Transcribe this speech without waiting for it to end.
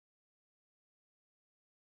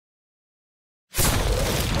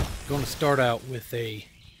Going to start out with a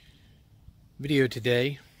video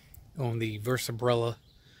today on the Versa-Brella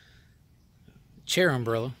chair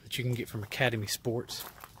umbrella that you can get from Canopy Sports.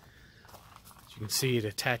 As you can see, it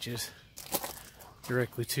attaches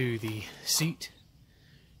directly to the seat.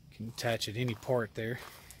 You can attach it any part there.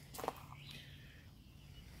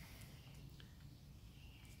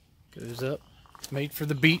 Goes up. It's made for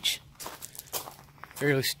the beach.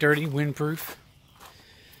 Fairly sturdy, windproof.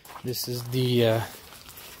 This is the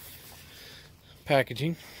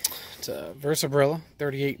packaging. It's a Versa-Brella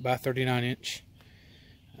 38 by 39 inch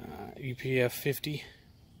UPF 50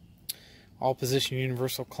 all position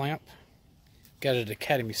universal clamp. Got it at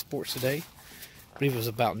Canopy Sports today. I believe it was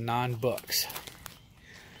about $9.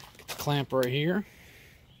 Get the clamp right here.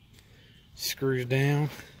 Screws down.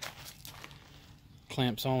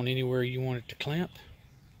 Clamps on anywhere you want it to clamp.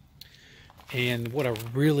 And what I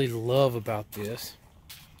really love about this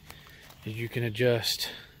is you can adjust.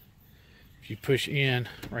 If you push in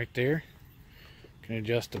right there, you can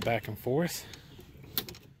adjust it back and forth.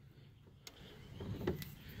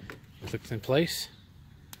 Clicks in place.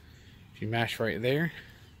 If you mash right there,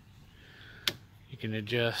 you can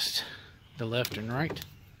adjust the left and right.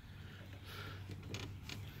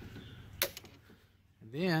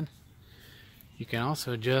 And then you can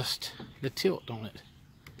also adjust the tilt on it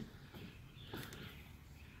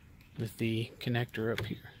with the connector up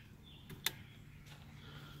here.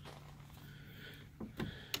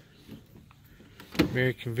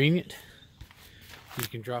 Very convenient. You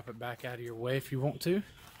can drop it back out of your way if you want to.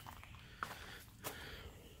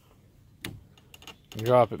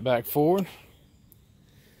 Drop it back forward.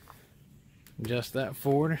 Adjust that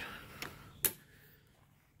forward.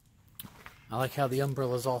 I like how the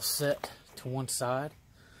umbrella is all set to one side.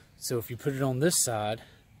 So if you put it on this side,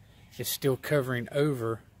 it's still covering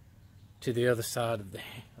over to the other side of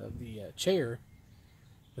the chair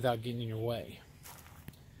without getting in your way.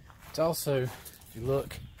 It's also, if you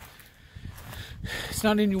look, it's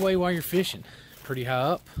not in your way while you're fishing. Pretty high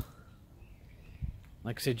up.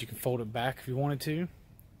 Like I said, you can fold it back if you wanted to.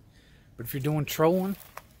 But if you're doing trolling,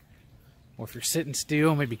 or if you're sitting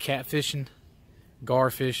still, maybe catfishing, gar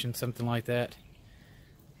fishing, something like that,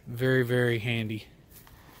 very, very handy.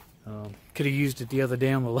 Could have used it the other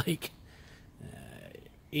day on the lake.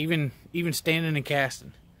 Even standing and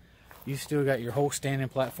casting, you still got your whole standing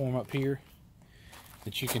platform up here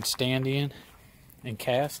that you can stand in and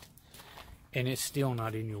cast, and it's still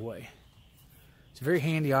not in your way. It's a very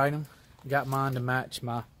handy item. Got mine to match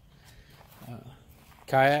my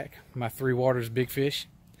kayak, my 3 Waters Big Fish.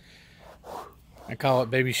 I call it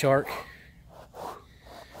Baby Shark.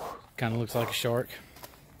 Kind of looks like a shark.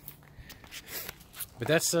 But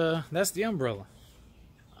that's the umbrella.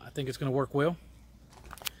 I think it's going to work well.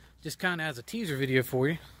 Just kind of as a teaser video for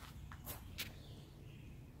you.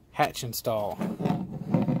 Hatch install.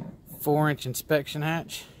 4-inch inspection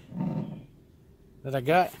hatch that I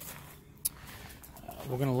got.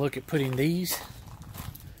 We're going to look at putting these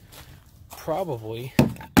probably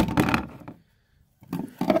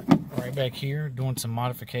right back here, doing some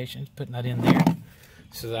modifications, putting that in there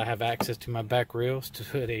so that I have access to my back rails to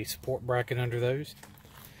put a support bracket under those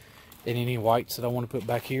and any whites that I want to put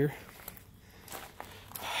back here.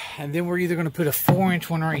 And then we're either going to put a 4-inch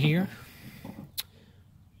one right here,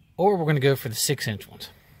 or we're going to go for the 6-inch ones.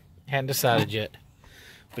 Hadn't decided yet,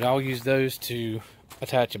 but I'll use those to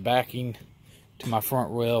attach a backing to my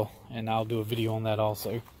front rail, and I'll do a video on that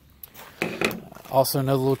also. Also,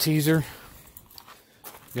 another little teaser,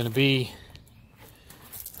 going to be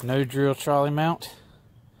no drill trolley mount.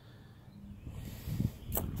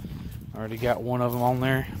 Already got one of them on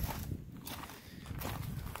there.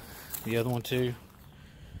 The other one too.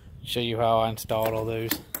 Show you how I installed all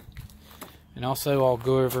those. And also I'll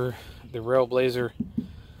go over the Railblazer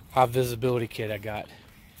high visibility kit I got.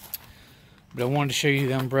 But I wanted to show you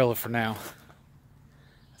the umbrella for now.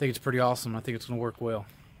 I think it's pretty awesome. I think it's going to work well.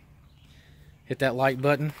 Hit that like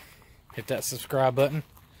button. Hit that subscribe button.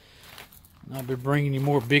 I'll be bringing you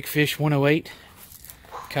more Big Fish 108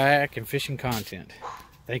 kayak and fishing content.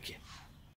 Thank you.